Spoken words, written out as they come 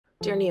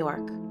Dear New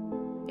York,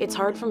 it's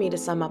hard for me to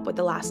sum up what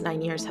the last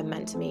 9 years have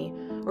meant to me,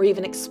 or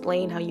even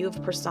explain how you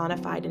have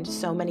personified into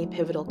so many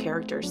pivotal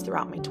characters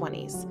throughout my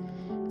 20s.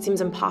 It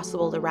seems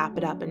impossible to wrap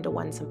it up into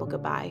one simple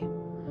goodbye.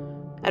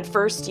 At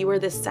first, you were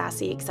this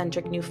sassy,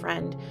 eccentric new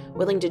friend,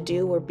 willing to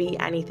do or be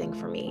anything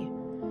for me.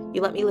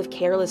 You let me live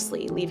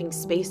carelessly, leaving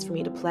space for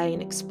me to play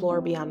and explore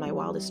beyond my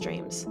wildest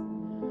dreams.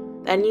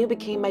 Then you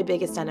became my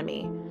biggest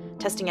enemy,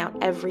 testing out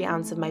every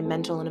ounce of my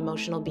mental and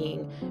emotional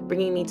being,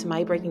 bringing me to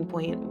my breaking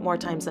point more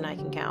times than I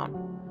can count.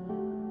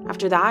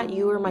 After that,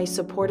 you were my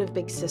supportive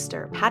big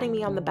sister, patting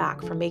me on the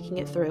back for making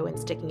it through and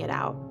sticking it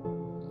out.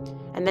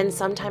 And then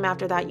sometime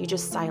after that, you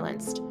just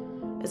silenced.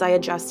 As I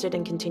adjusted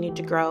and continued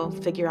to grow,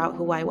 figure out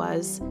who I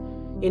was,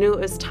 you knew it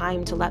was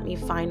time to let me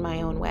find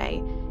my own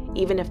way,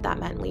 even if that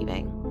meant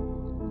leaving.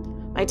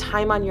 My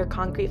time on your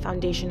concrete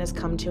foundation has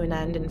come to an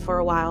end, and for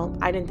a while,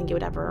 I didn't think it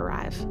would ever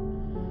arrive.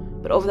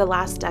 But over the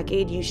last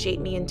decade, you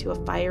shaped me into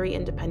a fiery,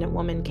 independent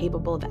woman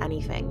capable of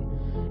anything,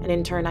 and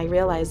in turn, I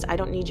realized I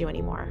don't need you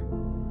anymore.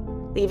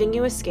 Leaving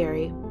you is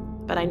scary,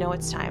 but I know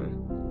it's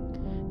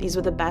time. These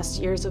were the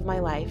best years of my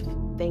life.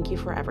 Thank you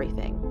for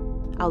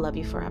everything. I'll love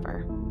you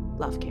forever.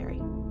 Love,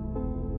 Carrie.